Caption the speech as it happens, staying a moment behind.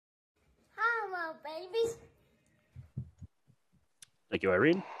babies. Thank you,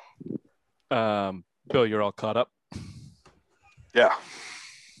 Irene. Bill, you're all caught up. Yeah.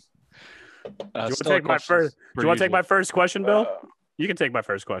 Do you want to take my first? Do you want to take my first question, Bill? You can take my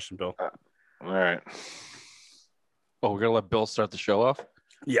first question, Bill. All right. Oh, we're gonna let Bill start the show off.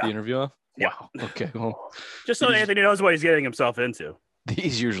 Yeah. The interview off. Yeah. Wow. Okay. Well, Just so Anthony knows what he's getting himself into.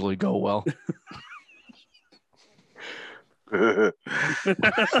 these usually go well.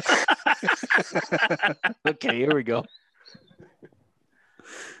 Okay, here we go.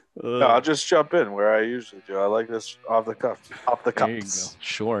 No, I'll just jump in where I usually do. I like this off the cuff. Off the There you cuffs. go.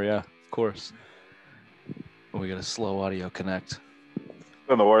 Sure, yeah, of course. We got a slow audio connect.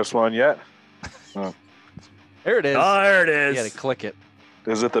 Been the worst one yet. There it is. Oh, there it is. You got to click it.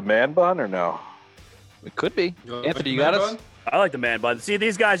 Is it the man bun or no? It could be. You Anthony, you got us? I like the man bun. See,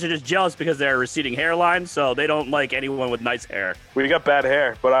 these guys are just jealous because they're a receding hairline, so they don't like anyone with nice hair. We got bad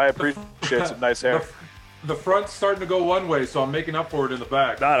hair, but I appreciate some nice hair. The front's starting to go one way, so I'm making up for it in the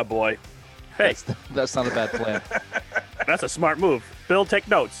back. Not a boy. Hey, That's not a bad plan. that's a smart move. Bill, take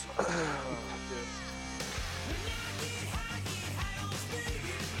notes.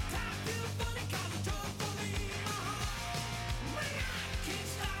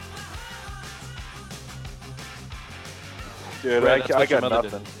 Dude, Brad, that's I what your got mother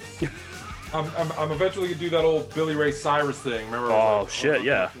nothing. I'm eventually gonna do that old Billy Ray Cyrus thing. Remember? Oh, shit,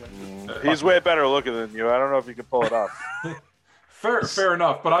 yeah. He's way better looking than you. I don't know if you can pull it off. Fair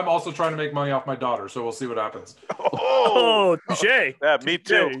enough. But I'm also trying to make money off my daughter, so we'll see what happens. Oh, touche. Yeah, me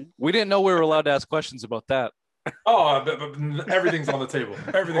too. We didn't know we were allowed to ask questions about that. Oh, but everything's on the table.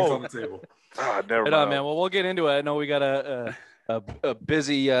 Everything's on the table. Ah, never Right mind. on, man. Well, we'll get into it. I know we got a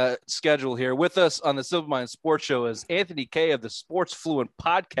busy schedule here. With us on the Silver Mind Sports Show is Anthony K of the Sports Fluent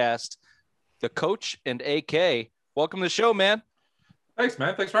podcast, the coach and AK. Welcome to the show, man. Thanks,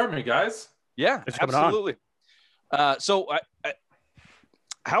 man. Thanks for having me, guys. Yeah, Thanks for coming on. absolutely. So,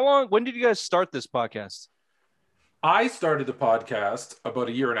 how long? When did you guys start this podcast? I started the podcast about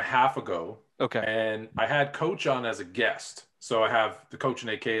a year and a half ago, Okay. and I had Coach on as a guest. So I have the Coach and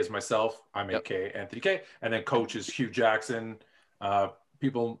AK as myself. I'm Yep. AK, Anthony K. And then Coach is Hugh Jackson.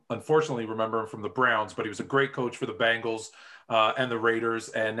 People unfortunately remember him from the Browns, but he was a great coach for the Bengals and the Raiders.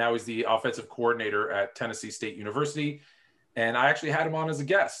 And now he's the offensive coordinator at Tennessee State University. And I actually had him on as a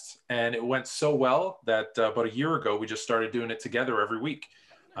guest. And it went so well that about a year ago, we just started doing it together every week.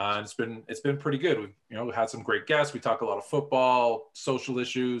 And it's been pretty good. We've had some great guests. We talk a lot of football, social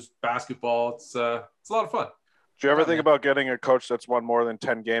issues, basketball. It's a lot of fun. Did you ever think about getting a coach that's won more than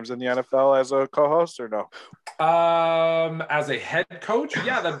 10 games in the NFL as a co-host or no? As a head coach,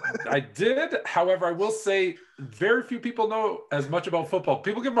 yeah, that I did. However, I will say very few people know as much about football.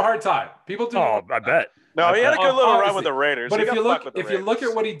 People give him a hard time. People do. Oh, I bet. No, he had a good little run with Obviously. the Raiders. But He if got you fucked look, with the you look Raiders.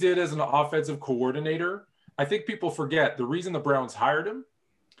 at what he did as an offensive coordinator, I think people forget the reason the Browns hired him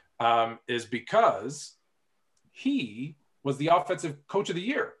is because he was the offensive coach of the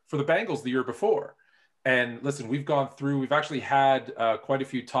year for the Bengals the year before. And listen, we've actually had quite a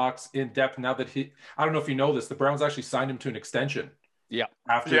few talks in depth now that I don't know if you know this, the Browns actually signed him to an extension. Yeah.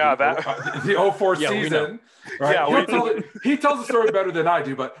 After Yeah, the 04 Yeah, we season. Right? Yeah, He tells the story better than I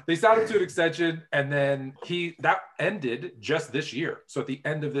do, but they signed him to an extension and then that ended just this year. So at the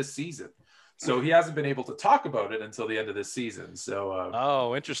end of this season. So he hasn't been able to talk about it until the end of this season. So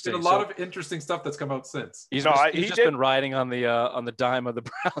Oh, interesting. been a lot of interesting stuff that's come out since. He's No, just, he he's just did- been riding on the dime of the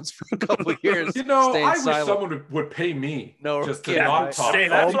Browns for a couple of years. I staying wish silent. someone would pay me No, just to yeah, not right. talk. Stay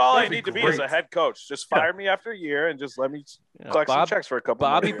That's home. all I That'd need to be great. as a head coach. Just fire me after a year and just let me collect some checks for a couple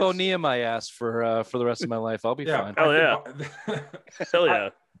Bobby more years. Bonilla my ass for the rest of my life. I'll be fine. Hell yeah. Hell yeah.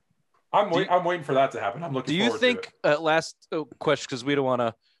 I'm waiting for that to happen. I'm looking Do you forward think to it. last question, because we don't want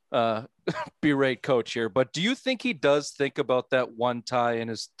to berate coach here, but do you think he does think about that one tie in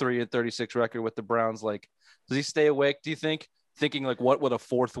his 3-36 record with the Browns? Like, does he stay awake? Do you think thinking like what would a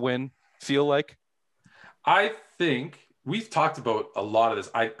fourth win feel like? I think we've talked about a lot of this.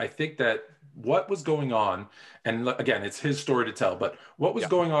 I think that what was going on, and again, it's his story to tell, but what was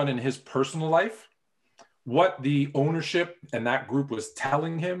going on in his personal life, what the ownership and that group was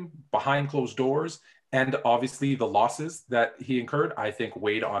telling him behind closed doors, and obviously the losses that he incurred, I think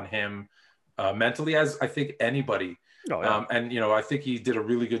weighed on him mentally, as I think anybody. Oh, yeah. And, I think he did a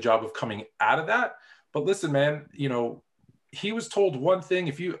really good job of coming out of that. But listen, man, he was told one thing.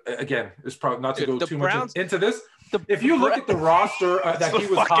 If you, again, it's probably not to go The too Browns- much into this. If you look at the roster that he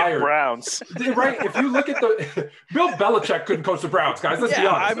was Fucking hired, Browns. right? If you look at Bill Belichick couldn't coach the Browns, guys. Let's be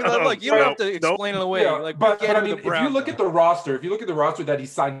honest. I mean, like you don't have to explain it away. Yeah, Like, but we I get mean, the if you Browns look at the roster, that he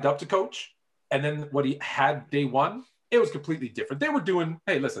signed up to coach, and then what he had day one, it was completely different. They were doing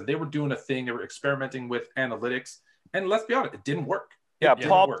a thing. They were experimenting with analytics. And let's be honest, it didn't work. Yeah,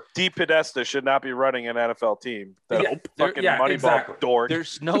 Paul DePodesta should not be running an NFL team. Fucking Moneyball dork.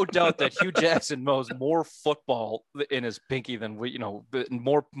 There's no doubt that Hugh Jackson knows more football in his pinky than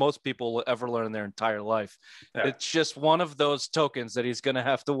most people will ever learn in their entire life. Yeah. It's just one of those tokens that he's going to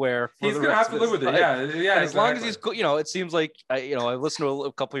have to wear. He's going to have to live with it. Yeah, yeah. And as long as he's, it seems like I listened to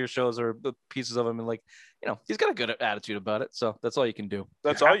a couple of your shows or pieces of him, and he's got a good attitude about it. So that's all you can do.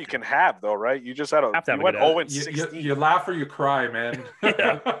 That's all you can have, though, right? You just had you went 0-16. You laugh or you cry, man.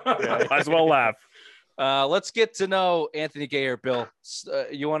 Yeah. Might as well laugh. Let's get to know Anthony Gay or Bill.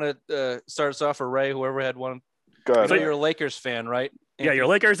 You want to start us off, or Ray, whoever had one? Good. So you're a Lakers fan, right? Anthony? Yeah, you're a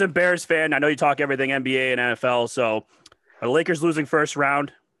Lakers and Bears fan. I know you talk everything NBA and NFL. So are the Lakers losing first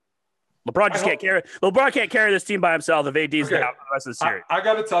round? LeBron can't carry this team by himself. If AD's down for the rest of the series. I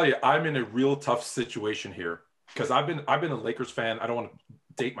got to tell you, I'm in a real tough situation here because I've been a Lakers fan. I don't want to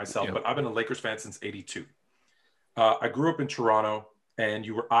date myself, but I've been a Lakers fan since '82. I grew up in Toronto, and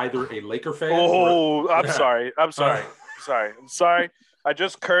you were either a Laker fan. I'm sorry. I'm sorry. I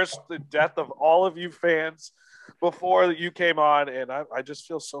just cursed the death of all of you fans before you came on, and I just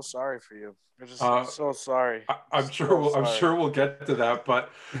feel so sorry for you. I'm so sorry. I'm sure we'll get to that. But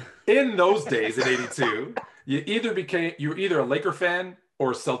in those days, in '82, you're either a Laker fan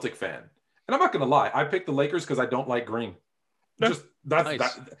or a Celtic fan. And I'm not going to lie, I picked the Lakers because I don't like green. Just that's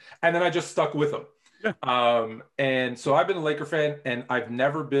nice. And then I just stuck with them. Yeah. And so I've been a Laker fan, and I've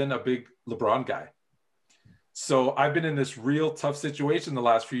never been a big LeBron guy. So I've been in this real tough situation the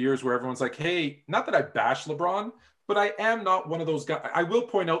last few years where everyone's like, hey, not that I bash LeBron, but I am not one of those guys. I will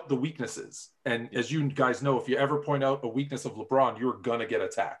point out the weaknesses. And as you guys know, if you ever point out a weakness of LeBron, you're going to get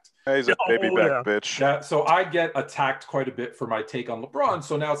attacked. He's a baby back bitch. Yeah, so I get attacked quite a bit for my take on LeBron.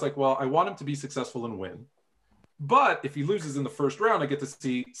 So now it's like, well, I want him to be successful and win. But if he loses in the first round, I get to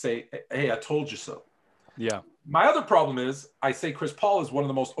say, hey, I told you so. Yeah. My other problem is I say Chris Paul is one of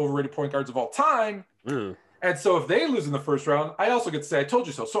the most overrated point guards of all time. And so if they lose in the first round, I also get to say, I told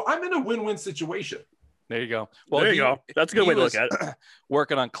you so. So I'm in a win-win situation. There you go. Well, there you go. That's a good way to look at it.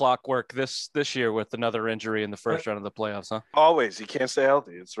 Working on clockwork this year with another injury in the first round of the playoffs, huh? Always. He can't stay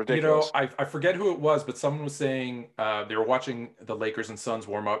healthy. It's ridiculous. I forget who it was, but someone was saying they were watching the Lakers and Suns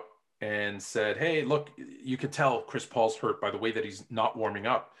warm up and said, hey, look, you could tell Chris Paul's hurt by the way that he's not warming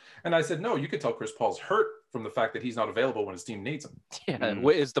up. And I said, no, you could tell Chris Paul's hurt from the fact that he's not available when his team needs him. Yeah.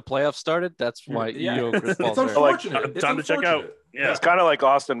 Is the playoffs started? That's why Chris Paul's it's unfortunate. Time to check out. Yeah. It's kind of like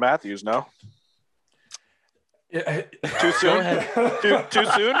Austin Matthews, no? Too soon? Too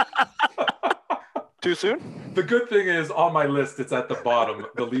soon? Too soon? The good thing is on my list, it's at the bottom.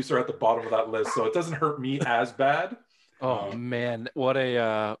 The Leafs are at the bottom of that list, so it doesn't hurt me as bad. Oh man, what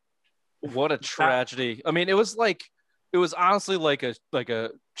a tragedy. I mean, it was honestly like a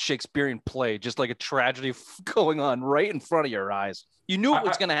Shakespearean play, just like a tragedy going on right in front of your eyes. You knew it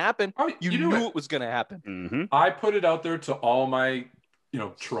was going to happen. You knew it was going to happen. Mm-hmm. I put it out there to all my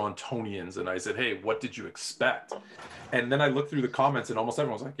Torontonians, and I said, hey, what did you expect? And then I looked through the comments, and almost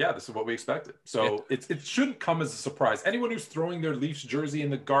everyone was like, yeah, this is what we expected. So it shouldn't come as a surprise. Anyone who's throwing their Leafs jersey in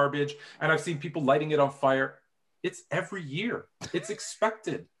the garbage, and I've seen people lighting it on fire, it's every year. It's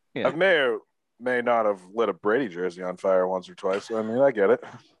expected. Yeah. I may not have lit a Brady jersey on fire once or twice. I mean, I get it.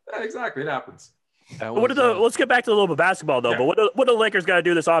 Yeah, exactly. It happens. Let's get back to a little bit of basketball, though. Yeah. But what do the Lakers got to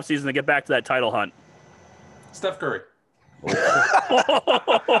do this offseason to get back to that title hunt? Steph Curry.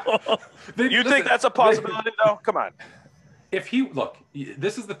 You think that's a possibility, though? Come on.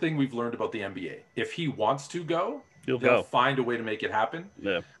 This is the thing we've learned about the NBA. If he wants to go, they'll find a way to make it happen.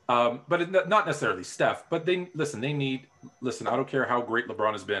 Yeah. But not necessarily Steph. But they need. I don't care how great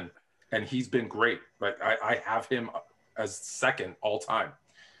LeBron has been, and he's been great. But I have him as second all time.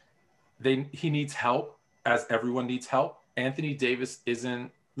 He needs help, as everyone needs help. Anthony Davis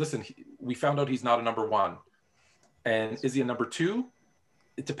isn't. Listen, we found out he's not a number one. And is he a number two?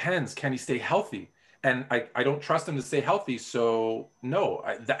 It depends. Can he stay healthy? And I don't trust him to stay healthy. So no,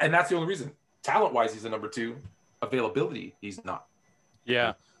 and that's the only reason. Talent-wise, he's a number two. Availability, he's not.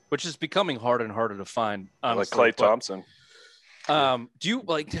 Yeah, which is becoming harder and harder to find. Honestly. Like Klay Thompson. Do you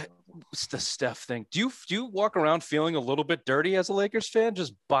like the Steph thing? Do you walk around feeling a little bit dirty as a Lakers fan,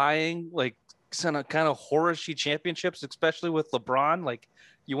 just buying like kind of horror-y championships, especially with LeBron? Like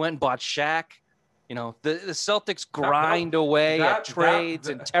you went and bought Shaq. The Celtics grind away at trades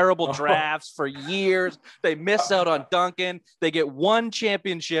and terrible drafts for years. They miss out on Duncan. They get one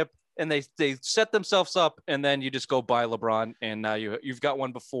championship, and they set themselves up, and then you just go buy LeBron, and now you've got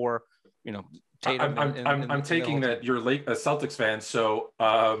one before, Tatum. I'm taking that you're a Celtics fan. So,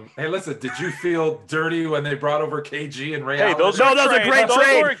 hey, listen, did you feel dirty when they brought over KG and Ray Allen? That was a great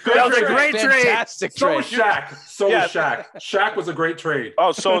trade. That was a great trade. Fantastic So trade. was Shaq. Was Shaq. Shaq was a great trade.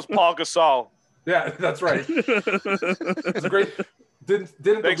 Oh, so is Paul Gasol. Yeah, that's right. It's a great. Didn't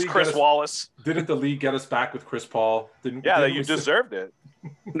Thanks, Chris Wallace. Didn't the league get us back with Chris Paul? Didn't you deserved it.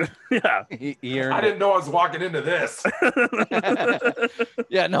 Yeah, I didn't know I was walking into this.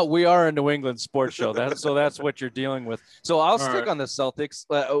 Yeah, no, we are a New England sports show. That's what you're dealing with. So I'll stick on the Celtics.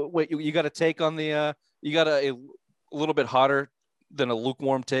 Wait, you got a take on the? You got a little bit hotter than a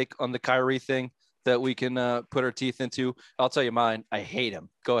lukewarm take on the Kyrie thing that we can put our teeth into. I'll tell you mine. I hate him.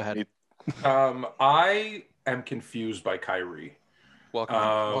 Go ahead. I am confused by Kyrie. Welcome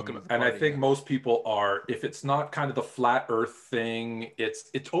to the and party, I think most people are. If it's not kind of the flat Earth thing,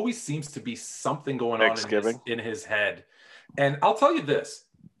 it always seems to be something going on in his head. And I'll tell you this: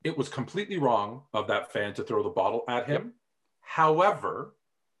 it was completely wrong of that fan to throw the bottle at him. Yep. However,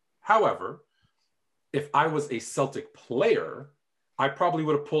 if I was a Celtic player, I probably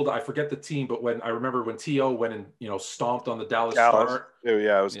would have pulled. I forget the team, but when T.O. went and stomped on the Dallas Star.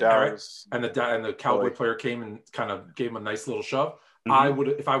 Yeah, it was Dallas, right? And the Cowboy player came and kind of gave him a nice little shove. Mm-hmm. I would,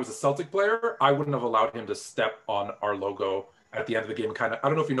 if I was a Celtic player, I wouldn't have allowed him to step on our logo at the end of the game. Kind of, I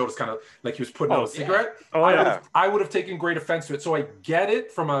don't know if you noticed, kind of like he was putting out a cigarette. I would have taken great offense to it. So I get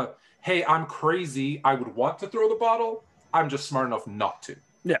it from hey, I'm crazy. I would want to throw the bottle. I'm just smart enough not to.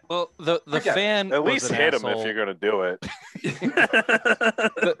 Yeah. Well, the fan at least hit asshole. him if you're going to do it.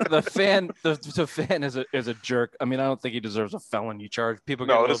 the fan is a jerk. I mean, I don't think he deserves a felony charge. People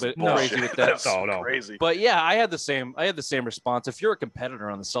get a little bit crazy with that. No, crazy. But yeah, I had the same response. If you're a competitor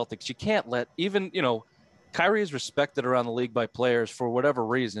on the Celtics, you can't let Kyrie is respected around the league by players for whatever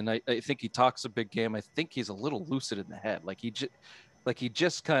reason. I think he talks a big game. I think he's a little lucid in the head. Like he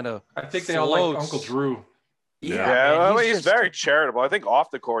just kind of. I think they all like Uncle Drew. Yeah, he's very charitable. I think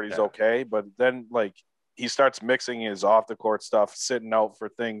off the court he's okay, but then he starts mixing his off the court stuff, sitting out for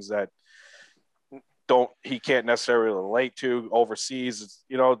things that he can't necessarily relate to overseas.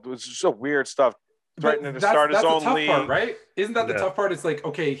 It's just a weird stuff. Threatening to start his own league, part, right? Isn't that the tough part? It's like,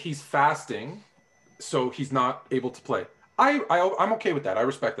 okay, he's fasting, so he's not able to play. I'm okay with that. I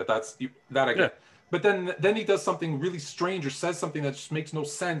respect that. That I get. Yeah. But then he does something really strange or says something that just makes no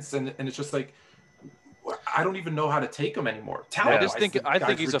sense, and it's just like, I don't even know how to take him anymore. I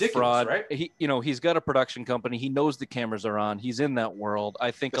think he's a fraud. Right? He's got a production company. He knows the cameras are on. He's in that world.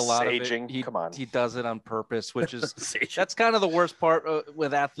 I think a lot of it, he does it on purpose, which is that's kind of the worst part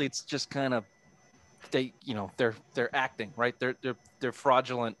with athletes. Just kind of they're acting, right? They're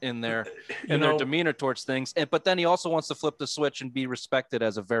fraudulent in their their demeanor towards things. But then he also wants to flip the switch and be respected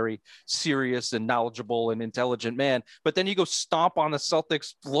as a very serious and knowledgeable and intelligent man. But then you go stomp on the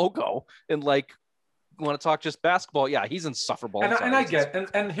Celtics logo and want to talk just basketball. Yeah, he's insufferable. And I get,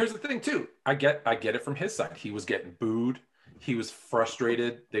 and here's the thing too. I get it from his side. He was getting booed. He was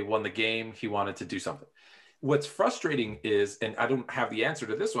frustrated. They won the game. He wanted to do something. What's frustrating is, and I don't have the answer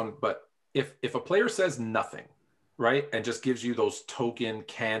to this one, but if a player says nothing, right, and just gives you those token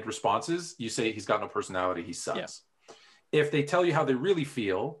canned responses, you say he's got no personality. He sucks. Yeah. If they tell you how they really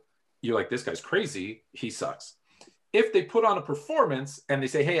feel, you're like, this guy's crazy. He sucks. If they put on a performance and they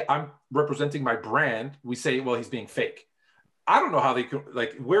say, hey, I'm representing my brand, we say, well, he's being fake. I don't know how they could,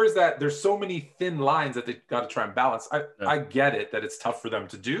 where is that? There's so many thin lines that they got to try and balance. I get it that it's tough for them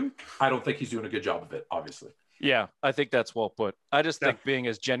to do. I don't think he's doing a good job of it, obviously. Yeah, I think that's well put. I just think being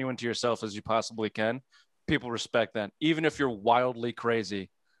as genuine to yourself as you possibly can, people respect that. Even if you're wildly crazy,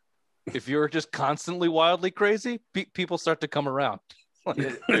 if you're just constantly wildly crazy, people start to come around.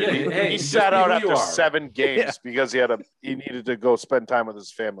 He sat out after 7 games because he needed to go spend time with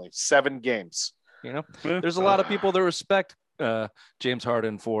his family. 7 games. There's a lot of people that respect James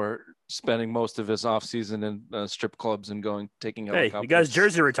Harden for spending most of his offseason in strip clubs and taking out. Hey, you guys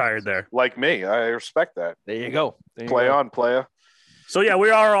jersey retired there. Like me. I respect that. There you go. Play on, playa. So yeah,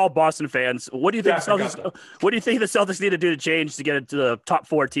 we are all Boston fans. What do you think the Celtics? What do you think the Celtics need to do to change to get into the top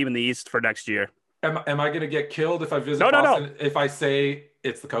 4 team in the East for next year? Am I going to get killed if I visit Boston? If I say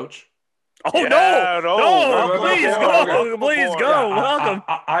it's the coach? Oh no! Please go. Welcome.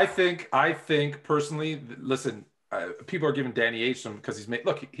 I think personally. Listen, people are giving Danny H some because he's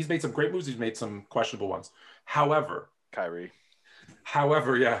made some great moves. He's made some questionable ones. However, Kyrie.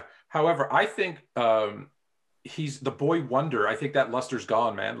 However, I think he's the boy wonder. I think that luster's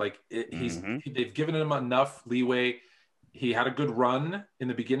gone, man. They've given him enough leeway. He had a good run in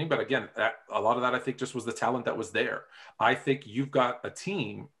the beginning, but again, a lot of that I think just was the talent that was there. I think you've got a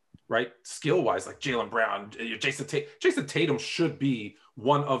team right? Skill wise, like Jaylen Brown, Jason Tatum should be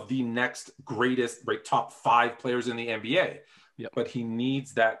one of the next greatest, right, top 5 players in the NBA. Yep. But he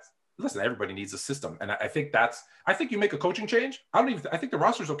needs that. Listen, everybody needs a system, and I think you make a coaching change. I think the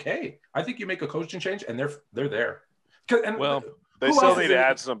roster's okay. I think you make a coaching change, and they're there. And they still need to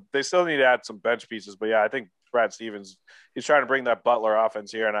add some. They still need to add some bench pieces. But yeah, I think Brad Stevens, he's trying to bring that Butler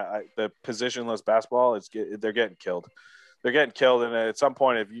offense here, and the positionless basketball, they're getting killed. They're getting killed, and at some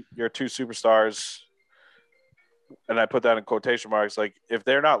point, if you're 2 superstars, and I put that in quotation marks, like if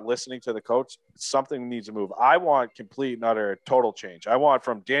they're not listening to the coach, something needs to move. I want complete and utter total change. I want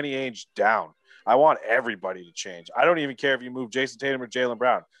from Danny Ainge down. I want everybody to change. I don't even care if you move Jason Tatum or Jaylen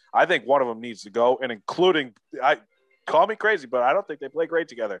Brown. I think one of them needs to go, and including call me crazy, but I don't think they play great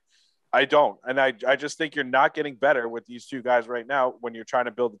together. I don't. And I just think you're not getting better with these 2 guys right now when you're trying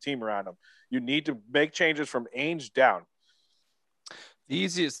to build a team around them. You need to make changes from Ainge down. The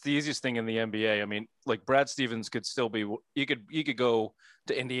easiest thing in the NBA. I mean, like Brad Stevens could still be. You could go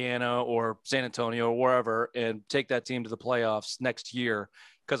to Indiana or San Antonio or wherever and take that team to the playoffs next year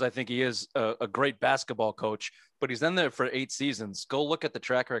because I think he is a great basketball coach. But he's been there for 8 seasons. Go look at the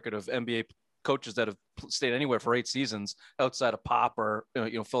track record of NBA coaches that have stayed anywhere for 8 seasons outside of Pop or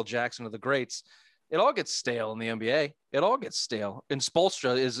Phil Jackson or the greats. It all gets stale in the NBA. It all gets stale. And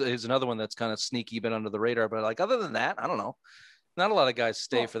Spoelstra is another one that's kind of sneaky, been under the radar. But like other than that, I don't know. Not a lot of guys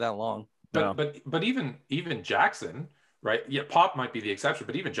stay for that long. But even Jackson, right? Yeah, Pop might be the exception,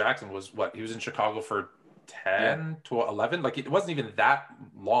 but even Jackson was what? He was in Chicago for 10 to 11. Like it wasn't even that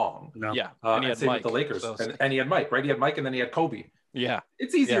long. No. Yeah. And he had Mike with the Lakers. So. And he had Mike, right? He had Mike and then he had Kobe. Yeah.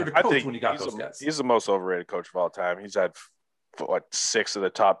 It's easier to coach when you got those guys. He's the most overrated coach of all time. He's had 6 of the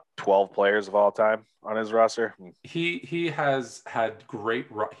top 12 players of all time on his roster. He has had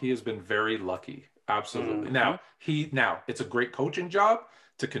he has been very lucky. Absolutely. Mm-hmm. Now it's a great coaching job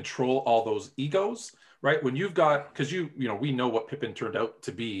to control all those egos, right? When you've got, because we know what Pippen turned out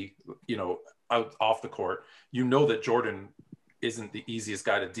to be, out off the court. You know that Jordan isn't the easiest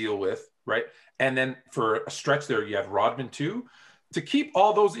guy to deal with, right? And then for a stretch there, you had Rodman too, to keep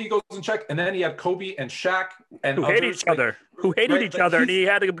all those egos in check. And then he had Kobe and Shaq and who hated each other, and he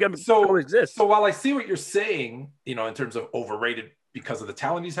had to coexist. So while I see what you're saying, in terms of overrated because of the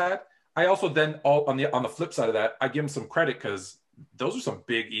talent he's had, I also then on the flip side of that, I give him some credit because those are some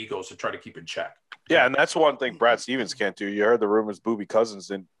big egos to try to keep in check. Yeah, and that's one thing Brad Stevens can't do. You heard the rumors Boobie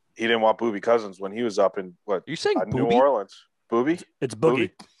Cousins, and he didn't want Boobie Cousins when he was up in you saying New Orleans. Boobie? It's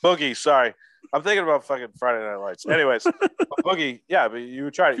Boogie. Boogie, sorry. I'm thinking about fucking Friday Night Lights. Anyways, Boogie, yeah, but you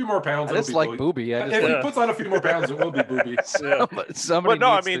would try a few more pounds. I just like Boobie. If he puts on a few more pounds, it will be Boobie. Somebody but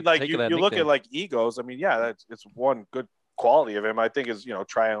no, I mean, like you look at like egos. I mean, yeah, it's one good quality of him. I think is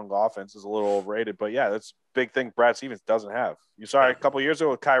triangle offense is a little overrated, but yeah, that's a big thing Brad Stevens doesn't have. You saw a couple of years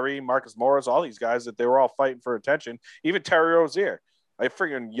ago with Kyrie, Marcus Morris, all these guys that they were all fighting for attention. Even Terry Rozier, a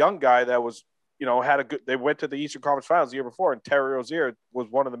freaking young guy that was they went to the Eastern Conference Finals the year before, and Terry Rozier was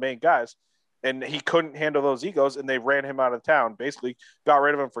one of the main guys. And he couldn't handle those egos, and they ran him out of town. Basically, got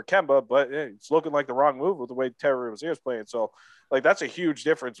rid of him for Kemba, but it's looking like the wrong move with the way Terry Rozier is playing. So, like, that's a huge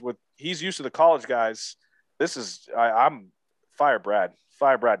difference. He's used to the college guys. This is I'm fire Brad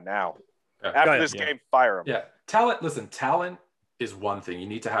now. Yeah. After this game, fire him. Yeah, talent. Listen, talent is one thing. You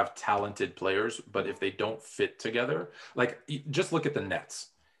need to have talented players, but if they don't fit together, like just look at the Nets.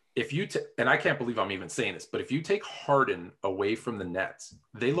 If you and I can't believe I'm even saying this, but if you take Harden away from the Nets,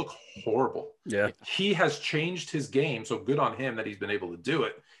 they look horrible. Yeah. He has changed his game, so good on him that he's been able to do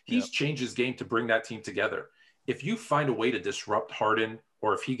it. He's changed his game to bring that team together. If you find a way to disrupt Harden,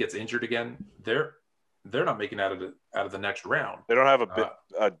 or if he gets injured again, they're not making it out of the next round. They don't have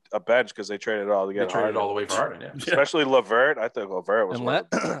a bench because they traded it all together. They traded it all the way for Harden, yeah. Especially LeVert. I think LeVert was one of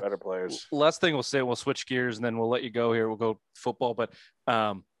the better players. Last thing we'll say, we'll switch gears and then we'll let you go here. We'll go football, but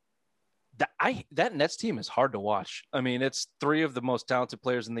that Nets team is hard to watch. I mean, it's 3 of the most talented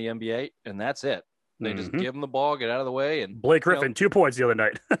players in the NBA, and that's it. They just give them the ball, get out of the way. And Blake Griffin, 2 points the other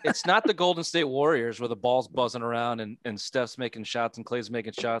night. It's not the Golden State Warriors where the ball's buzzing around and Steph's making shots and Clay's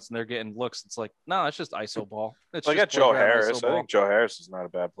making shots and they're getting looks. It's like, no, it's just ISO ball. It's I got Joe Harris. I think Joe Harris is not a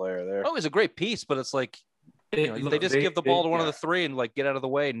bad player there. Oh, he's a great piece, but it's like, they just give the ball to one of the 3 and like get out of the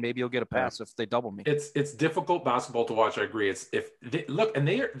way, and maybe you'll get a pass if they double me. It's difficult basketball to watch. I agree. It's if they look, and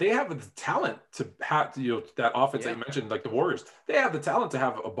they have the talent to have that offense that you mentioned, like the Warriors. They have the talent to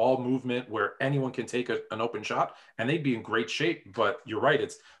have a ball movement where anyone can take an open shot, and they'd be in great shape. But you're right.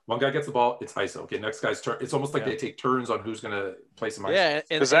 It's one guy gets the ball, it's ISO. Okay, next guy's turn. It's almost like they take turns on who's going to play some ISO. Yeah,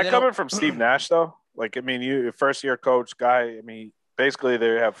 is that coming from Steve Nash though? Like, I mean, you first year coach guy. I mean, basically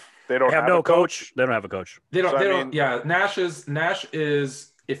they don't have no coach. They don't have a coach. They don't. Yeah, Nash is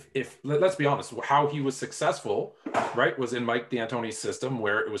let's be honest, how he was successful, right, was in Mike D'Antoni's system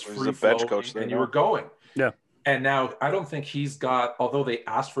where it was free bench flow coach and you were going. Yeah. And now I don't think he's got, although they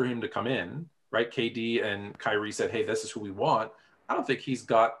asked for him to come in, right? KD and Kyrie said, hey, this is who we want. I don't think he's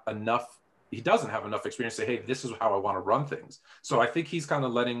got enough. He doesn't have enough experience to say, hey, this is how I want to run things. So I think he's kind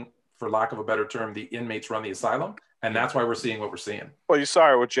of letting, for lack of a better term, the inmates run the asylum. And that's why we're seeing what we're seeing. Well, you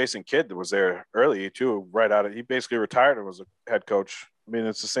saw it with Jason Kidd that was there early too, right out of, he basically retired and was a head coach. I mean,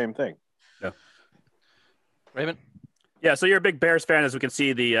 it's the same thing. Yeah. Raymond? Yeah, so you're a big Bears fan, as we can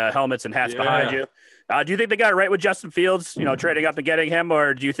see the helmets and hats behind you. Do you think they got it right with Justin Fields, trading up and getting him,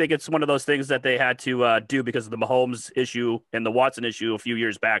 or do you think it's one of those things that they had to do because of the Mahomes issue and the Watson issue a few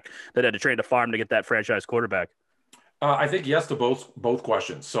years back that had to trade the farm to get that franchise quarterback? I think yes to both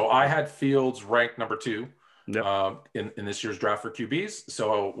questions. So I had Fields ranked number 2 in this year's draft for QBs.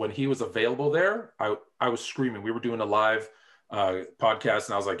 So when he was available there, I was screaming. We were doing a live podcast,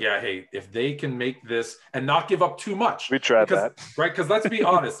 and I was like, yeah, hey, if they can make this and not give up too much. We tried that. Right? Because let's be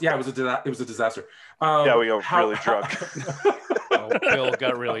honest. Yeah, it was a disaster. Yeah, we got really drunk. Bill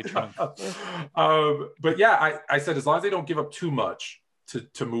got really drunk. But yeah, I said, as long as they don't give up too much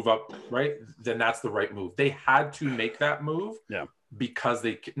to move up, right, then that's the right move. They had to make that move because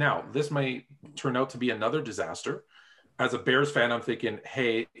now this may turn out to be another disaster. As a Bears fan, I'm thinking,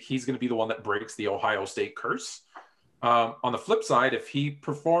 hey, he's going to be the one that breaks the Ohio State curse. On the flip side, if he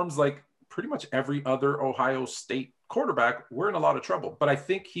performs like pretty much every other Ohio State quarterback, we're in a lot of trouble. But I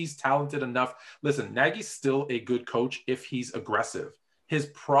think he's talented enough. Listen, Nagy's still a good coach if he's aggressive. His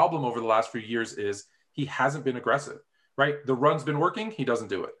problem over the last few years is he hasn't been aggressive, right? The run's been working. He doesn't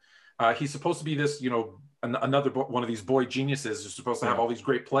do it. He's supposed to be this, another one of these boy geniuses who's supposed to have all these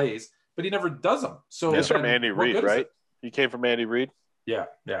great plays, but he never does them. So it's from Andy Reid, right? He came from Andy Reid. Yeah.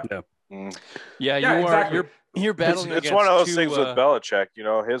 Exactly. You're battling. It's one of those things with Belichick.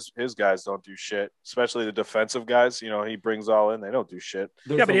 His guys don't do shit, especially the defensive guys. He brings all in. They don't do shit.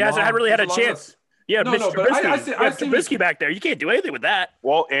 But he hasn't really had a chance. Yeah, Mitch Trubisky. I see Trubisky back there. You can't do anything with that.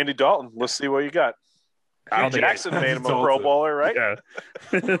 Well, Andy Dalton. Let's see what you got. Jackson made him a Pro Bowler, right? Yeah.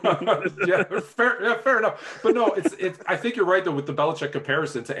 Fair enough. But no, it's. I think you're right though with the Belichick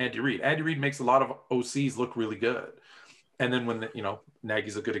comparison to Andy Reid. Andy Reid makes a lot of OCs look really good, and then when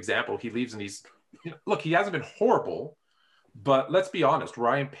Nagy's a good example, he leaves and he's. Look, he hasn't been horrible, but let's be honest.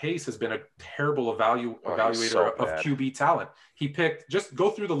 Ryan Pace has been a terrible evaluator of QB talent. He picked, just go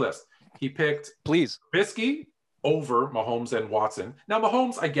through the list. He picked, Trubisky over Mahomes and Watson. Now,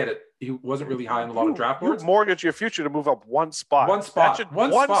 Mahomes, I get it. He wasn't really high on a lot of draft boards. You mortgage your future to move up one spot. One spot.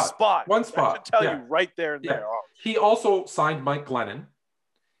 That should tell you right there and there. Oh. He also signed Mike Glennon.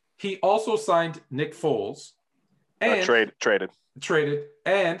 He also signed Nick Foles. And traded,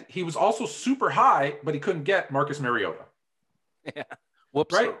 and he was also super high, but he couldn't get Marcus Mariota. Yeah.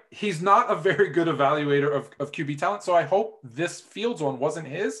 Whoops. Right? He's not a very good evaluator of QB talent, so I hope this Fields one wasn't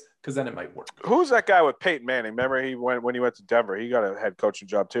his, because then it might work. Who's that guy with Peyton Manning? Remember when he went to Denver, he got a head coaching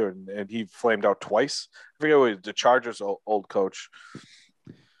job too, and he flamed out twice. I forget what the Chargers' old coach.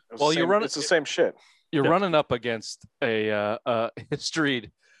 It's the same shit. You're running up against a history.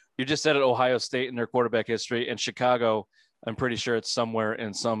 You just said it, Ohio State in their quarterback history, and Chicago. I'm pretty sure it's somewhere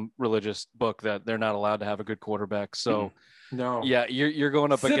in some religious book that they're not allowed to have a good quarterback. So, no, yeah, you're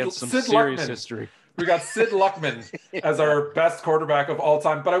going up against some serious history. We got Sid Luckman as our best quarterback of all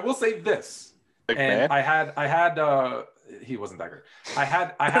time. But I will say this, I had he wasn't that great. I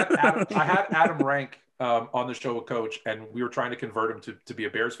had Adam Rank on the show with Coach, and we were trying to convert him to be a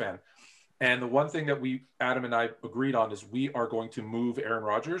Bears fan. And the one thing that Adam and I agreed on is we are going to move Aaron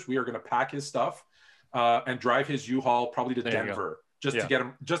Rodgers. We are going to pack his stuff. And drive his U-Haul probably to Denver to get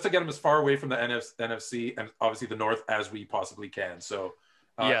him as far away from the NFC and obviously the North as we possibly can. So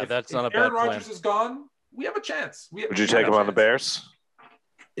that's not a bad Aaron plan. Rodgers is gone, we have a chance. Would you take him on the Bears?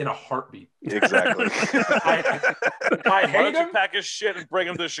 In a heartbeat. Exactly. I hate him. Pack his shit and bring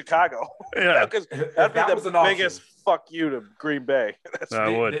him to Chicago. Yeah, because that'd be the biggest fuck you to Green Bay.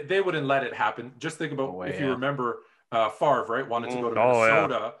 They wouldn't let it happen. Just think about you remember. Favre, right, wanted to go to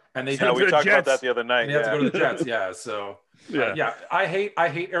Minnesota, and they we talked about that the other night. They had to go to the Jets, So I hate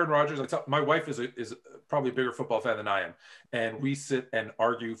Aaron Rodgers. My wife is probably a bigger football fan than I am, and we sit and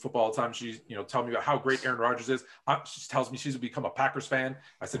argue football all the time. She's telling me about how great Aaron Rodgers is. She tells me she's become a Packers fan.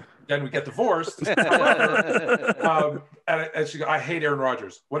 I said, then we get divorced. And she goes, I hate Aaron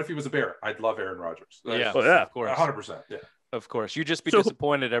Rodgers. What if he was a Bear? I'd love Aaron Rodgers. Of course, 100%. Yeah, of course. You'd just be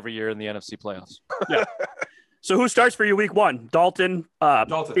disappointed every year in the NFC playoffs. Yeah. So who starts for you week 1? Dalton.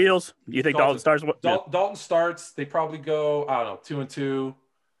 Fields. You think Dalton starts? Dalton starts. They probably go, I don't know,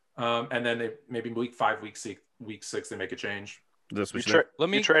 2-2. And then they maybe week 5, week 6, they make a change. This was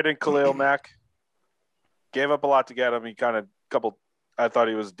you traded Khalil Mack. Gave up a lot to get him. He I thought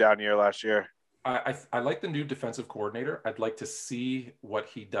he was down year last year. I like the new defensive coordinator. I'd like to see what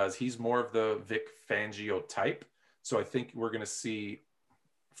he does. He's more of the Vic Fangio type. So I think we're going to see,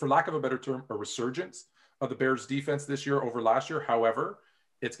 for lack of a better term, a resurgence of the Bears defense this year over last year. However,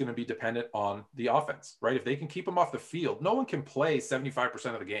 it's going to be dependent on the offense, right? If they can keep them off the field, no one can play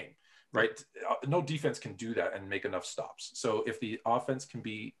 75% of the game, right? No defense can do that and make enough stops. So if the offense can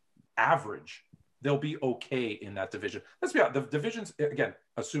be average, they'll be okay in that division. Let's be honest, the divisions, again,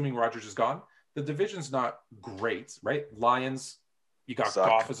 assuming Rodgers is gone, the division's not great, right? Lions, you got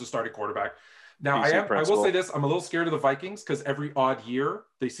Goff as a starting quarterback. Now, I will say this, I'm a little scared of the Vikings because every odd year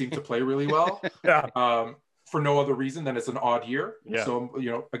they seem to play really well. For no other reason than it's an odd year. Yeah.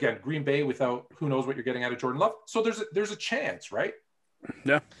 So, again, Green Bay without who knows what you're getting out of Jordan Love. So there's a chance, right?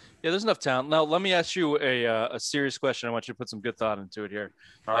 Yeah. Yeah, there's enough talent. Now, let me ask you a serious question. I want you to put some good thought into it here.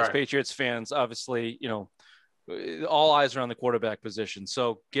 As Patriots fans, obviously, all eyes are on the quarterback position.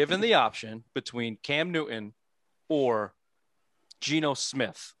 So given the option between Cam Newton or Geno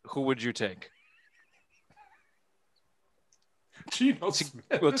Smith, who would you take? Geno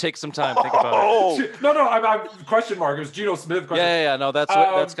Smith. We'll take some time. Think about it. No, I'm question mark. It was Geno Smith. Yeah. No,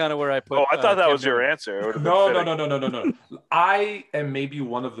 that's kind of where I put. I thought that was your answer. No. I am maybe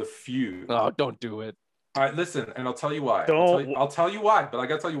one of the few. Oh, don't do it. All right, listen, and I'll tell you why. I'll tell you why, but I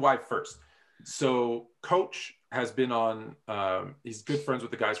got to tell you why first. So, Coach has been on. He's good friends with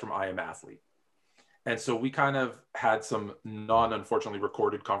the guys from I Am Athlete, and so we kind of had some unfortunately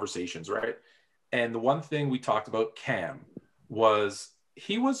recorded conversations, right? And the one thing we talked about Cam was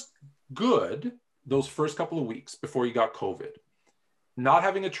he was good those first couple of weeks before he got COVID. Not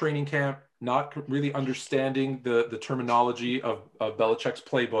having a training camp, not really understanding the terminology of Belichick's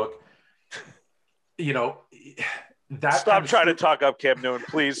playbook. That Stop trying to talk up Cam Newton,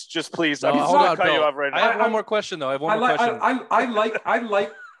 please. Just please. No, I'm not cut you off right now. I have one more question, though.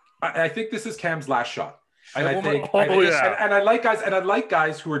 I think this is Cam's last shot. And I like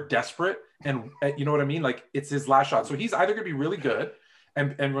guys who are desperate, and you know what I mean? Like, it's his last shot. So he's either going to be really good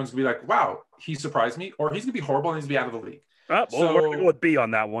and everyone's going to be like, wow, he surprised me, or he's going to be horrible and he's going to be out of the league. We're going to go with B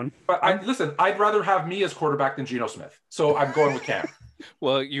on that one. But I'd rather have me as quarterback than Geno Smith. So I'm going with Cam.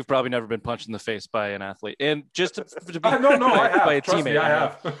 Well, you've probably never been punched in the face by an athlete. And just to be I have. by a Trust teammate. Me, I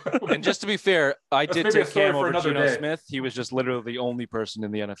have. And just to be fair, I did maybe a take story Cam for over another Geno day. Smith. He was just literally the only person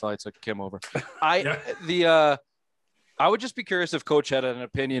in the NFL I took Cam over. I would just be curious if Coach had an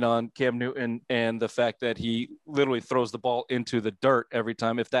opinion on Cam Newton and the fact that he literally throws the ball into the dirt every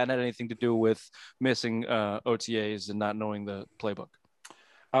time, if that had anything to do with missing OTAs and not knowing the playbook.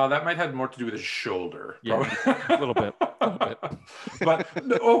 That might have more to do with his shoulder. Yeah, a little bit. But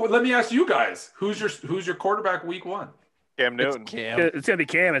let me ask you guys: who's your quarterback week one? Cam Newton. It's gonna be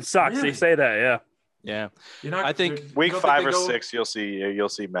Cam. It sucks. Really? They say that, yeah. Yeah, I think week 5 or 6, you'll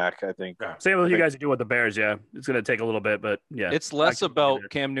see Mac. I think. Yeah. Same with you guys do with the Bears. Yeah, it's gonna take a little bit, but yeah, it's less about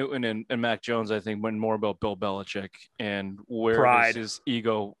Cam Newton and Mac Jones. I think, when more about Bill Belichick and where does his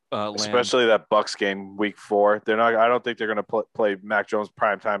ego land. Especially that Bucs game, week 4. They're not. I don't think they're gonna play Mac Jones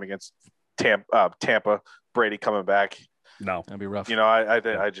prime time against Tampa. Brady coming back. No, that'd be rough.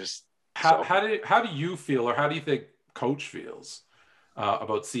 I just. How do you feel, or how do you think Coach feels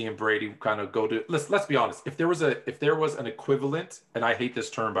about seeing Brady kind of go to? Let's be honest. If there was an equivalent, and I hate this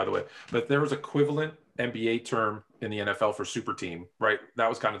term by the way, but if there was equivalent NBA term in the NFL for super team, right? That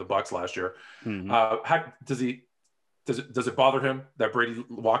was kind of the Bucs last year. Mm-hmm. How does it bother him that Brady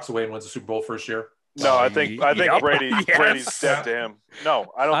walks away and wins the Super Bowl first year? No, I think Brady's dead to him.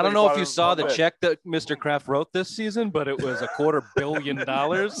 No, I don't know if you saw the check that Mr. Kraft wrote this season, but it was $250 million,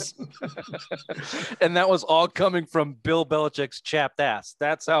 and that was all coming from Bill Belichick's chapped ass.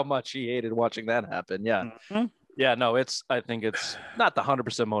 That's how much he hated watching that happen. Yeah, yeah. No, I think it's not the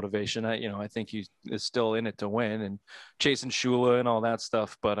 100% motivation. I think he is still in it to win and chasing Shula and all that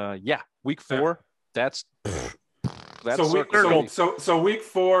stuff. But week 4, that's. So week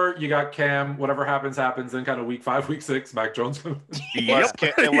 4, you got Cam. Whatever happens. Then kind of week 5, week 6, Mac Jones. Unless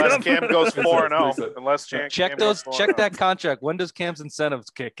Cam goes 4-0. Unless check that contract. When does Cam's incentives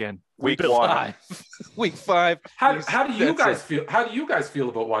kick in? Week 1. Week 5. How do you guys feel? How do you guys feel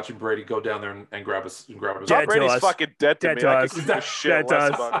about watching Brady go down there and grab us? Tom Brady's fucking dead to me. I could give a shit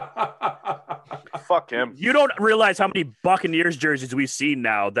less about him. Fuck him. You don't realize how many Buccaneers jerseys we've seen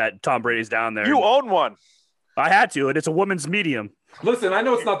now that Tom Brady's down there. You own one. I had to, and it's a woman's medium. Listen, I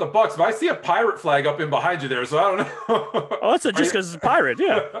know it's not the Bucs, but I see a pirate flag up in behind you there, so I don't know. Oh, it's just because it's a pirate,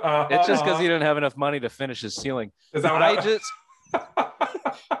 yeah. It's just because he didn't have enough money to finish his ceiling. Is that what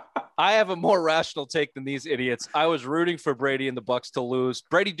I have a more rational take than these idiots. I was rooting for Brady and the Bucks to lose.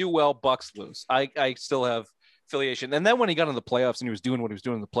 Brady do well, Bucks lose. I still have affiliation. And then when he got in the playoffs and he was doing what he was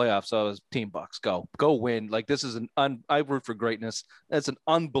doing in the playoffs, I was Team Bucks. Go win. Like, this is I root for greatness. That's an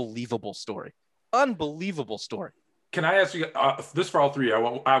unbelievable story. Unbelievable story. Can I ask you this for all three?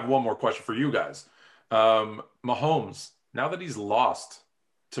 I have one more question for you guys. Mahomes, now that he's lost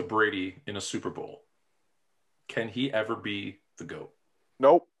to Brady in a Super Bowl, can he ever be the GOAT?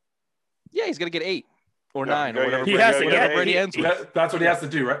 Nope. Yeah, he's going to get 8 or 9 or whatever. He has to get. Brady ends with. That's what he has to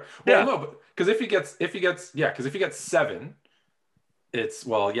do, right? Well, no, because if he gets 7, it's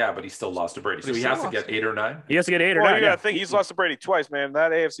but he still lost to Brady, so he has to get 8 or 9. He has to get 8 or Well, 9. I think he's lost to Brady twice, man.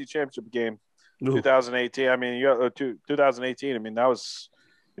 That AFC Championship game, 2018. I mean, 2018. I mean, that was,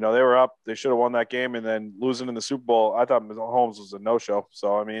 they were up. They should have won that game, and then losing in the Super Bowl. I thought Mahomes was a no-show.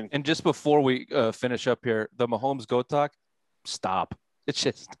 So I mean, and just before we finish up here, the Mahomes GOAT talk. Stop. It's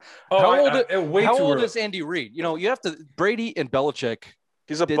just how old is Andy Reid? You have to Brady and Belichick.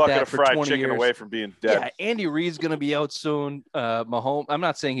 He's a bucket of fried chicken years. Away from being dead. Yeah, Andy Reid's going to be out soon. Mahomes. I'm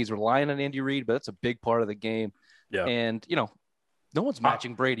not saying he's relying on Andy Reid, but that's a big part of the game. Yeah, and no one's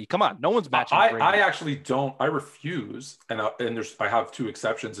matching Brady. Come on, no one's matching Brady. I actually don't. I refuse, and I have 2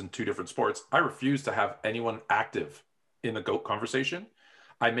 exceptions in 2 different sports. I refuse to have anyone active in the GOAT conversation.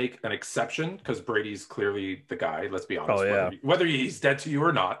 I make an exception because Brady's clearly the guy. Let's be honest. Oh, yeah. Whether he's dead to you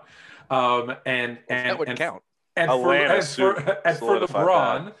or not, that would count. And for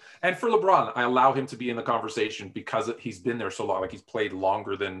LeBron, I allow him to be in the conversation because he's been there so long. Like, he's played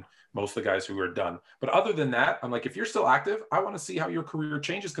longer than most of the guys who are done. But other than that, I'm like, if you're still active, I want to see how your career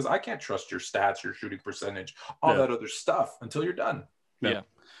changes, because I can't trust your stats, your shooting percentage, all that other stuff until you're done. Yeah,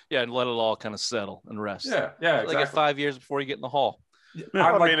 and let it all kind of settle and rest. Yeah, exactly. Like at 5 years before you get in the Hall.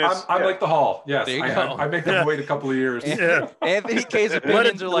 I'm like the Hall. Yes, I make them wait a couple of years. Anthony K's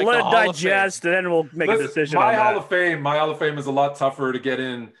opinions are like let the it Hall digest, and then we'll make a decision. My Hall of Fame is a lot tougher to get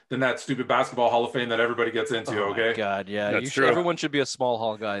in than that stupid basketball Hall of Fame that everybody gets into. Oh my God, yeah, everyone should be a small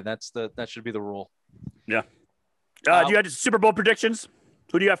Hall guy. That should be the rule. Yeah. Do you have Super Bowl predictions?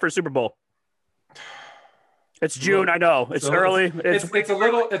 Who do you have for Super Bowl? It's June, I know. It's early. It's a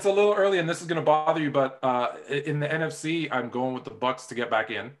little early, and this is going to bother you, but in the NFC, I'm going with the Bucks to get back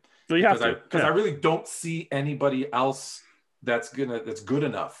in. So you have to, because I really don't see anybody else that's good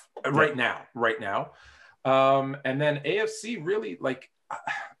enough right now. And then AFC, really,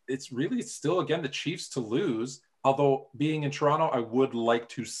 it's really still, again, the Chiefs to lose. Although, being in Toronto, I would like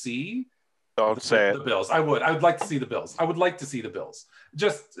to see the Bills. I would like to see the Bills. I would like to see the Bills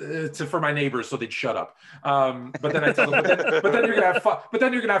just for my neighbors, so they'd shut up. But then I tell them, but then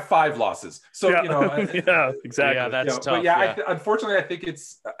you're gonna have 5 losses. So yeah, exactly. Yeah, that's tough. But unfortunately, I think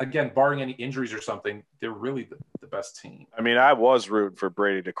it's, again, barring any injuries or something, they're really the best team. I mean, I was rooting for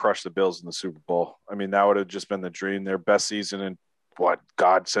Brady to crush the Bills in the Super Bowl. I mean, that would have just been the dream. Their best season in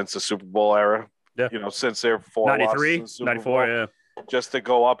since the Super Bowl era. Yeah. Since their 4 93, 94, yeah. Just to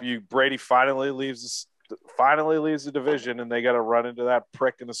go up, Brady finally leaves the division, and they got to run into that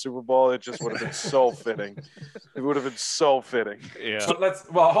prick in the Super Bowl. It just would have been so fitting. It would have been so fitting. Yeah. So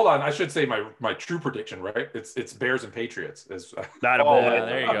hold on. I should say my true prediction, right? It's Bears and Patriots. Not a boy.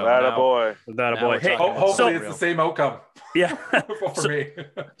 There you go. Not a boy. Not a boy. Hey, hopefully it's the same outcome. Yeah. for me.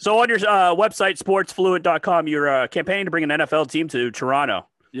 So on your website, sportsfluent.com, you're campaigning to bring an NFL team to Toronto.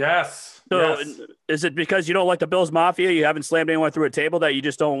 Yes. So is it because you don't like the Bills Mafia? You haven't slammed anyone through a table that you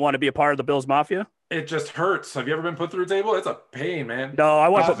just don't want to be a part of the Bills Mafia? It just hurts. Have you ever been put through a table? It's a pain, man. No, I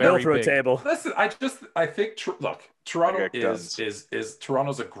want to put Bill through a table. Listen, I think Toronto is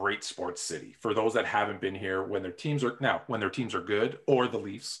Toronto's a great sports city for those that haven't been here when their teams are good, or the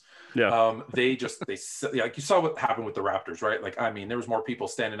Leafs. Yeah. They like, you saw what happened with the Raptors, right? Like, I mean, there was more people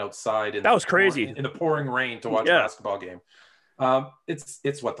standing outside that was crazy in the pouring rain to watch a basketball game.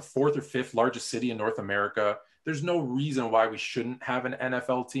 It's what, the 4th or 5th largest city in North America. There's no reason why we shouldn't have an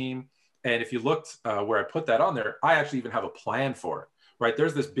NFL team. And if you looked where I put that on there, I actually even have a plan for it, right?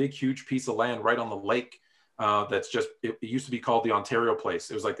 There's this big, huge piece of land right on the lake that's just, it used to be called the Ontario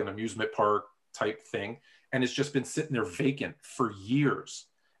Place. It was like an amusement park type thing. And it's just been sitting there vacant for years,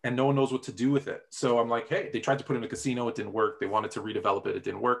 and no one knows what to do with it. So I'm like, hey, they tried to put in a casino. It didn't work. They wanted to redevelop it. It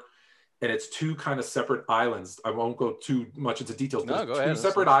didn't work. And it's 2 kind of separate islands. I won't go too much into details. No, go 2 ahead.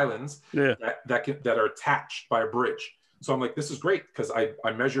 separate islands that are attached by a bridge. So I'm like, this is great, because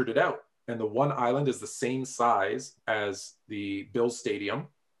I measured it out. And the one island is the same size as the Bills Stadium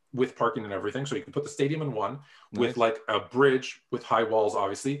with parking and everything. So you can put the stadium in one with like a bridge with high walls,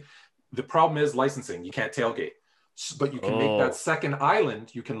 obviously. The problem is licensing. You can't tailgate. But you can make that second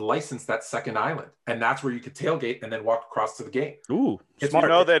island. You can license that second island, and that's where you could tailgate and then walk across to the game. Ooh,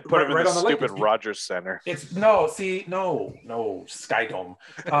 smart. They'd put him in the stupid Rogers Center. No Sky Dome.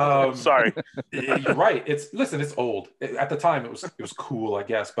 Sorry, you're right. It's old. At the time, it was cool, I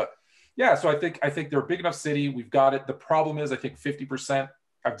guess. But yeah, so I think they're a big enough city. We've got it. The problem is, I think 50%.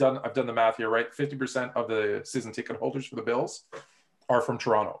 I've done the math here, right? 50% of the season ticket holders for the Bills are from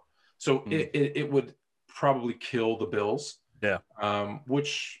Toronto. So it would probably kill the Bills. Yeah.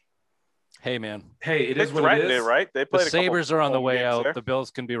 Which, hey man, it is what it is. Right? They the Sabres are on the way out. There. The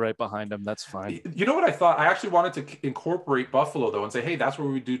Bills can be right behind them. That's fine. You know what I thought? I actually wanted to incorporate Buffalo though, and say, hey, that's where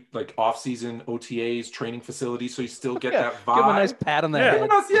we do like off-season OTAs, training facilities, so you still get that vibe. Give them a nice pat on the head.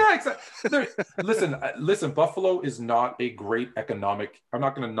 Exactly. Listen. Buffalo is not a great economic. I'm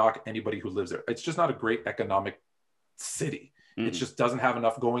not going to knock anybody who lives there. It's just not a great economic city. It just doesn't have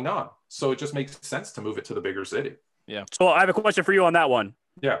enough going on. So it just makes sense to move it to the bigger city. Yeah. So I have a question for you on that one.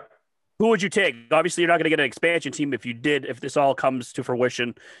 Yeah. Who would you take? Obviously, you're not going to get an expansion team if this all comes to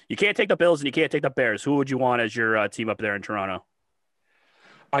fruition. You can't take the Bills and you can't take the Bears. Who would you want as your team up there in Toronto?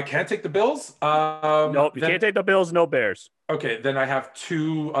 I can't take the Bills? Nope, you can't take the Bills, no Bears. Okay, then I have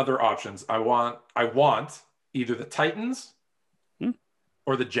two other options. I want either the Titans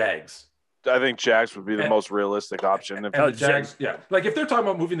or the Jags. I think Jags would be the most realistic option. And the Jags, yeah. Like if they're talking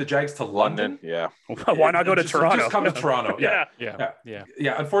about moving the Jags to London, yeah. Why not go to Toronto? Just come to Toronto. Yeah.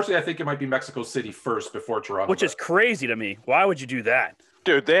 Unfortunately, I think it might be Mexico City first before Toronto. Which is crazy to me. Why would you do that?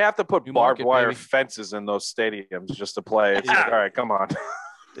 Dude, they have to put barbed wire fences in those stadiums just to play. It's like, all right, come on.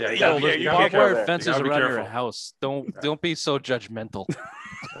 Yeah, barbed wire fences around your house. Don't be so judgmental.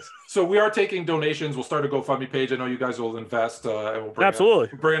 So we are taking donations. We'll start a GoFundMe page. I know you guys will invest, and we'll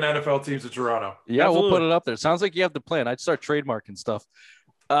bring NFL teams to Toronto. Yeah, we'll put it up there. Sounds like you have the plan. I'd start trademarking stuff.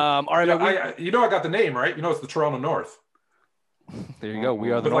 All right, I got the name right. It's the Toronto North. There you go.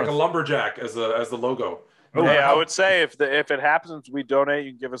 We are the with North. like a lumberjack as the logo. Hey, I would say if it happens, we donate.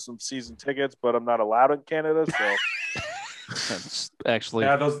 You can give us some season tickets, but I'm not allowed in Canada, so. Actually,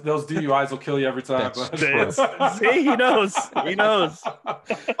 those DUIs will kill you every time. See, he knows. How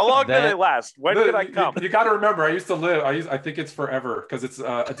long do they last? When can I come? You got to remember, I used to live. I think it's forever because it's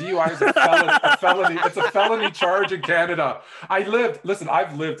a DUI is a felony. It's a felony charge in Canada. I've lived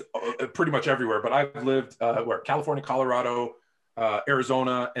pretty much everywhere, but I've lived California, Colorado,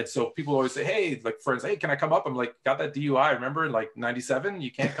 Arizona, and so people always say, hey, like friends, hey, can I come up? I'm like, got that DUI, remember, like 97? You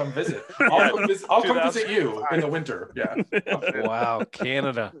can't come visit. I'll come visit you in the winter. Yeah. Wow,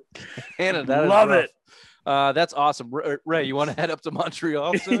 Canada, love it. That's awesome. Ray, you want to head up to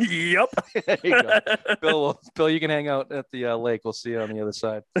Montreal soon? Yep. There you go. Bill, you can hang out at the lake. We'll see you on the other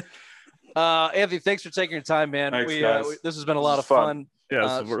side. Anthony, thanks for taking your time, man. Thanks, This has been a lot of fun. Yeah,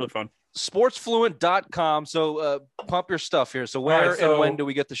 this is really fun. Sportsfluent.com. So pump your stuff here. So where and when do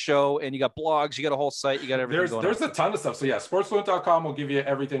we get the show? And you got blogs, you got a whole site, you got everything there's a ton of stuff. So yeah, sportsfluent.com will give you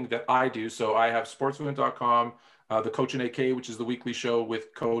everything that I do. So I have sportsfluent.com, the Coach and AK, which is the weekly show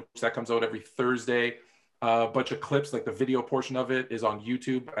with Coach that comes out every Thursday. A bunch of clips, like the video portion of it is on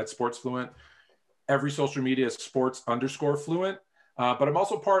YouTube at SportsFluent. Every social media is sports_fluent. But I'm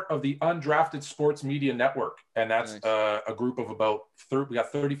also part of the Undrafted Sports Media Network. And that's a group of we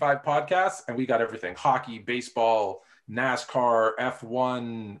got 35 podcasts, and we got everything: hockey, baseball, NASCAR,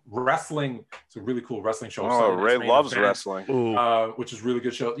 F1, wrestling. It's a really cool wrestling show. Oh, Ray loves wrestling. Which is a really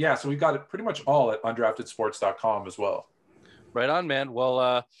good show. Yeah, so we've got it pretty much all at undraftedsports.com as well. Right on, man.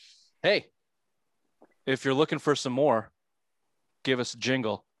 Well, hey, if you're looking for some more, give us a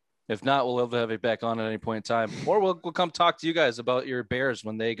jingle. If not, we'll have it back on at any point in time, or we'll come talk to you guys about your Bears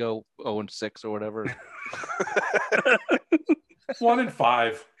when they go 0-6 or whatever.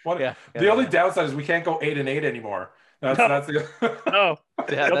 1-5. The only downside is we can't go 8-8 anymore. That's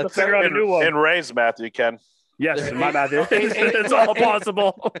figure out a new one. In Ray's math, you can. Yes, in my math, it's all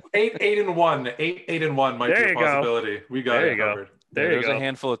possible. 8-1. 8-1 might be a possibility. We got it covered. There's a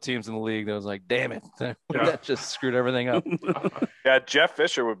handful of teams in the league that was like, damn it, that just screwed everything up. Yeah, Jeff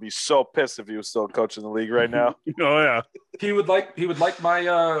Fisher would be so pissed if he was still coaching the league right now. Oh yeah, he would like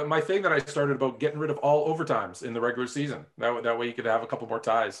my my thing that I stared about getting rid of all overtimes in the regular season. That way you could have a couple more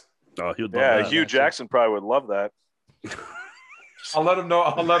ties. Oh, he would love that. Hugh Jackson probably would love that. I'll let him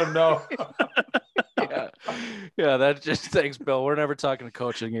know. Yeah, that just thanks, Bill. We're never talking to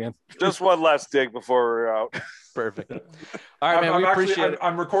coaching again. Just one last dig before we're out. Perfect. All right, man. We appreciate it.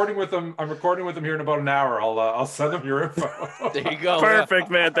 I'm recording with them. I'm recording with them here in about an hour. I'll send them your info. There you go. Perfect,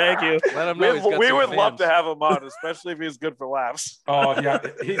 man. Thank you. Let him know we would love to have him on, especially if he's good for laughs. Oh yeah,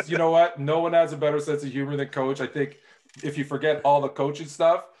 you know what? No one has a better sense of humor than Coach. I think if you forget all the coaching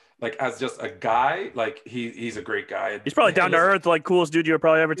stuff, like as just a guy, like he's a great guy. He's probably down to earth, like coolest dude you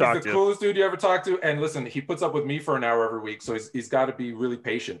probably ever talked to. He's the coolest dude you ever talked to. And listen, he puts up with me for an hour every week, so he's got to be really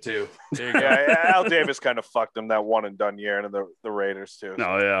patient too. Yeah, Al Davis kind of fucked him that one and done year and the Raiders too.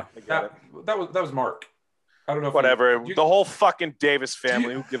 No, yeah, that was Mark. I don't know. Whatever. The whole fucking Davis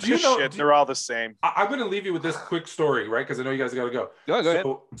family, who gives a shit? They're all the same. I'm going to leave you with this quick story, right? Because I know you guys got to go. Go ahead.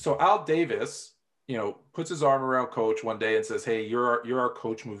 So Al Davis, puts his arm around Coach one day and says, "Hey, you're our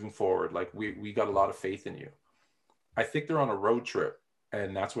coach moving forward. Like we got a lot of faith in you." I think they're on a road trip,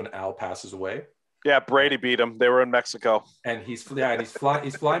 and that's when Al passes away. Yeah, Brady beat him. They were in Mexico, and he's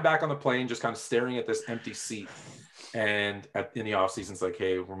flying back on the plane, just kind of staring at this empty seat. And in the off season, it's like,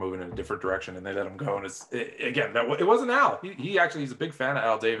 "Hey, we're moving in a different direction," and they let him go. And it wasn't Al. He's a big fan of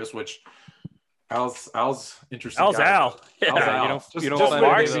Al Davis, which Al's interesting. Al's guy. Al. Yeah. Al. You don't just find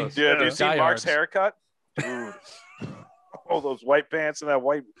Mark's. any of Dude, have you those seen Mark's diehards. haircut? Dude. Oh, those white pants and that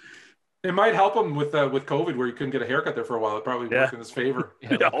white. It might help him with COVID, where he couldn't get a haircut there for a while. It probably worked in his favor.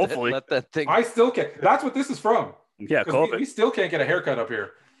 Yeah, hopefully. Let that thing. I still can't. That's what this is from. Yeah, COVID. We still can't get a haircut up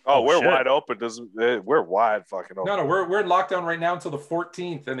here. Oh, we're shit. wide open. We're wide fucking open. No, we're in lockdown right now until the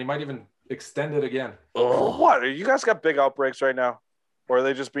 14th, and they might even extend it again. What? You guys got big outbreaks right now, or are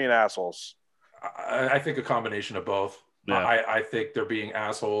they just being assholes? I think a combination of both. Yeah. I think they're being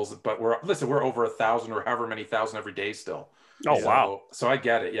assholes, but we're over 1,000 or however many thousand every day still. Oh, wow. So I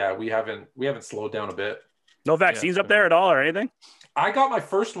get it. Yeah, we haven't slowed down a bit. No vaccines up there at all or anything? I got my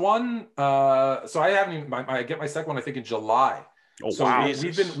first one. So I haven't even. I get my second one, I think, in July. Oh, so wow.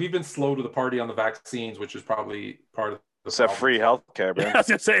 we've been slow to the party on the vaccines, which is probably part of the It's that problem. free healthcare, man. I was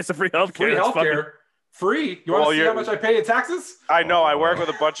gonna say it's a free healthcare. Free It's fucking- healthcare. Free. You want to see how much I pay in taxes? I know. I work with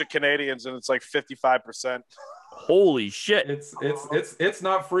a bunch of Canadians, and it's like 55%. Holy shit! It's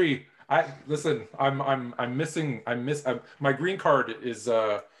not free. My green card is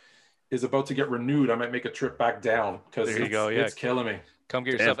about to get renewed. I might make a trip back down because it's killing me. Come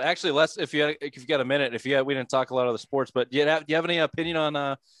get yourself. Actually, Les, if you got a minute, we didn't talk a lot of the sports, but do you have any opinion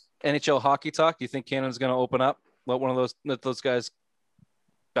on NHL hockey talk? Do you think Canada's going to open up? Let those guys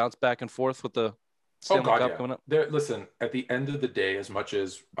bounce back and forth with the Stanley Cup coming up? Listen, at the end of the day, as much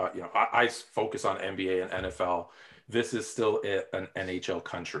as I focus on NBA and NFL, this is still an NHL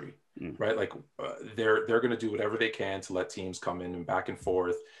country, right? Like they're going to do whatever they can to let teams come in and back and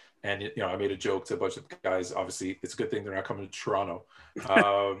forth. And I made a joke to a bunch of guys. Obviously, it's a good thing they're not coming to Toronto. The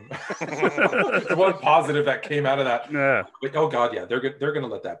one positive that came out of that, like, oh god, yeah, they're going to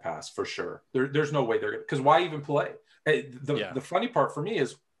let that pass for sure. There's no way they're going, because why even play? The funny part for me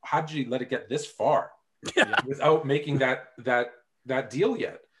is, how did you let it get this far without making that deal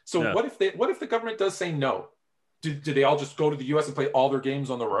yet? So what if the government does say no? Do they all just go to the U.S. and play all their games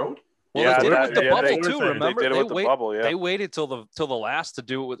on the road? Well, they did it with the bubble too. Remember, they did it with the bubble. Yeah, they waited till the last to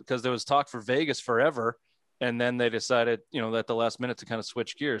do it because there was talk for Vegas forever, and then they decided, at the last minute to kind of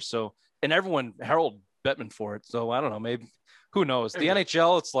switch gears. So, and everyone heralded Bettman for it. So I don't know, maybe who knows? The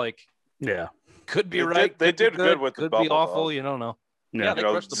NHL, it's like, could be right. They did good with the bubble. Could be awful. Though. You don't know. Yeah, they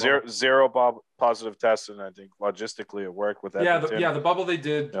crushed the bubble. zero positive tests, and I think logistically it worked with that. The bubble they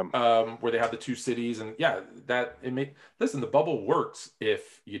did, where they had the two cities, and the bubble works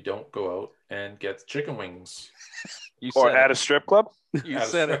if you don't go out and get chicken wings, or at a strip club. You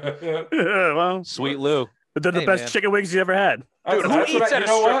said it. Well, Sweet Lou. But they're the best chicken wings you ever had. Dude, who eats at a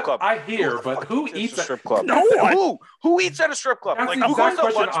strip club? I hear, but who eats at a strip club? No one. Who eats at a strip club? That's Like, the who goes exact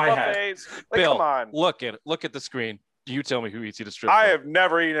to question lunch I had. buffets? Like, Bill, come on. look at the screen. You tell me who eats at a strip club. I have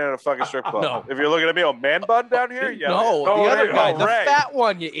never eaten at a fucking strip club. No. If you're looking at me, man bun down here? Yeah. No, the other guy, the Ray. fat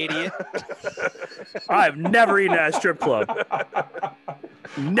one, you idiot. I've never eaten at a strip club.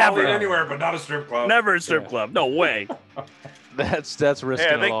 Never. I'll eat anywhere, but not a strip club. Never a strip club. No way. That's risking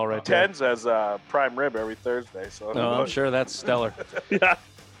I think it all right there. Tens has prime rib every Thursday. So No, I'm sure that's stellar. Yeah.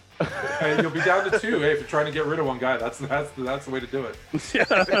 Hey, you'll be down to two. Hey, if you're trying to get rid of one guy, that's the way to do it.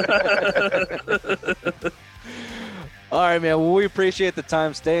 All right, man. Well, we appreciate the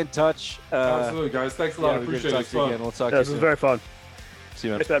time. Stay in touch. Absolutely, guys. Thanks a lot. Appreciate it. Talk to you again. We'll talk to you This was soon. very fun. See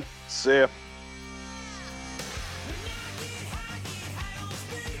you, man. Thanks, man. See ya.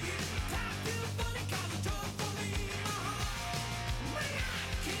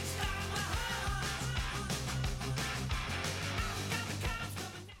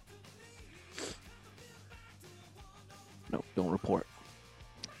 No, don't report.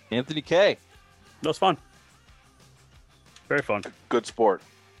 Anthony K. That was fun. Very fun. Good sport.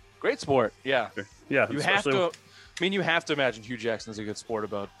 Great sport. Yeah. Yeah. You have to. I mean, you have to imagine Hugh Jackson's a good sport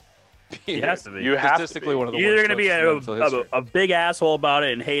about. He has to be. You have to statistically be. one of the You're either worst going to coaches in be NFL history. a big asshole about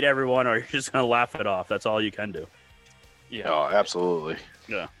it and hate everyone, or you're just going to laugh it off. That's all you can do. Yeah. Oh, absolutely.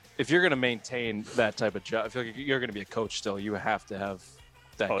 Yeah. if you're going to maintain that type of job, if you're going to be a coach still, you have to have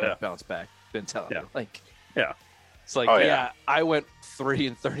that kind of bounce back mentality. It's like, I went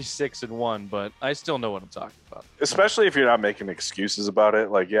 3-36-1, but I still know what I'm talking about. Especially if you're not making excuses about it.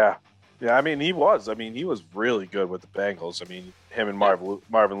 Like, yeah. I mean, he was really good with the Bengals. I mean, him and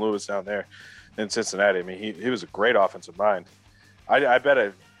Marvin Lewis down there in Cincinnati. I mean, he was a great offensive mind. I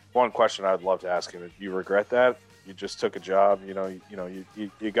bet one question I'd love to ask him: do you regret that? You just took a job,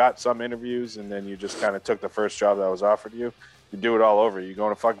 you got some interviews, and then you just kind of took the first job that was offered you. You do it all over. You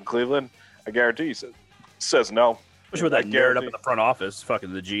going to fucking Cleveland? I guarantee he says no. Especially with that nerd up in the front office,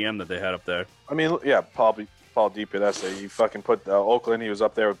 fucking the GM that they had up there. I mean, yeah, Paul DiPodesta. He fucking put Oakland. He was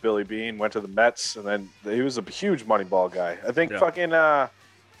up there with Billy Bean. Went to the Mets, and then he was a huge Moneyball guy. I think fucking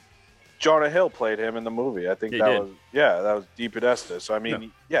Jonah Hill played him in the movie. I think that was DiPodesta. So I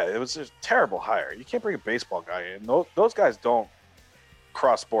mean, it was a terrible hire. You can't bring a baseball guy in. Those guys don't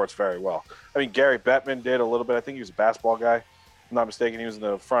cross sports very well. I mean, Gary Bettman did a little bit. I think he was a basketball guy. If I'm not mistaken. He was in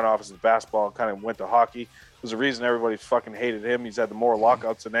the front office of basketball. Kind of went to hockey. There's a reason everybody fucking hated him. He's had the more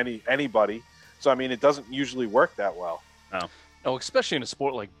lockouts than anybody. So I mean, it doesn't usually work that well. No, especially in a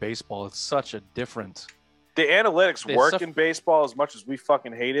sport like baseball, it's such a different. The analytics work in baseball as much as we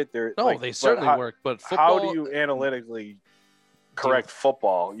fucking hate it. They certainly work. But football, how do you analytically correct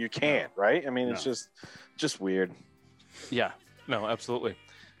football? You can't, right? I mean, it's just weird. Yeah. No, absolutely.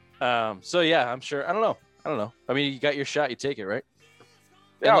 So yeah, I'm sure. I don't know. I mean, you got your shot, you take it, right?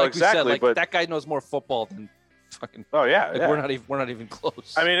 Yeah, like exactly. We said, but that guy knows more football than fucking. Oh yeah, We're not even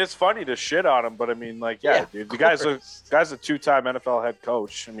close. I mean, it's funny to shit on him, but I mean, like, dude, the guy's a two-time NFL head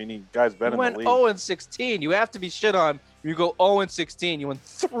coach. I mean, guy's been in the league. You went 0-16. You have to be shit on. You go 0-16. You win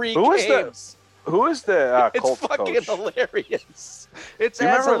 3 games. Who is the Colts coach? It's fucking hilarious. It's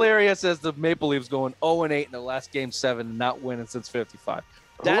as hilarious as the Maple Leafs going 0-8 in the last game 7 and not winning since '55.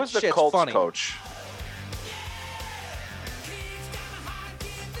 Who is the Colts coach?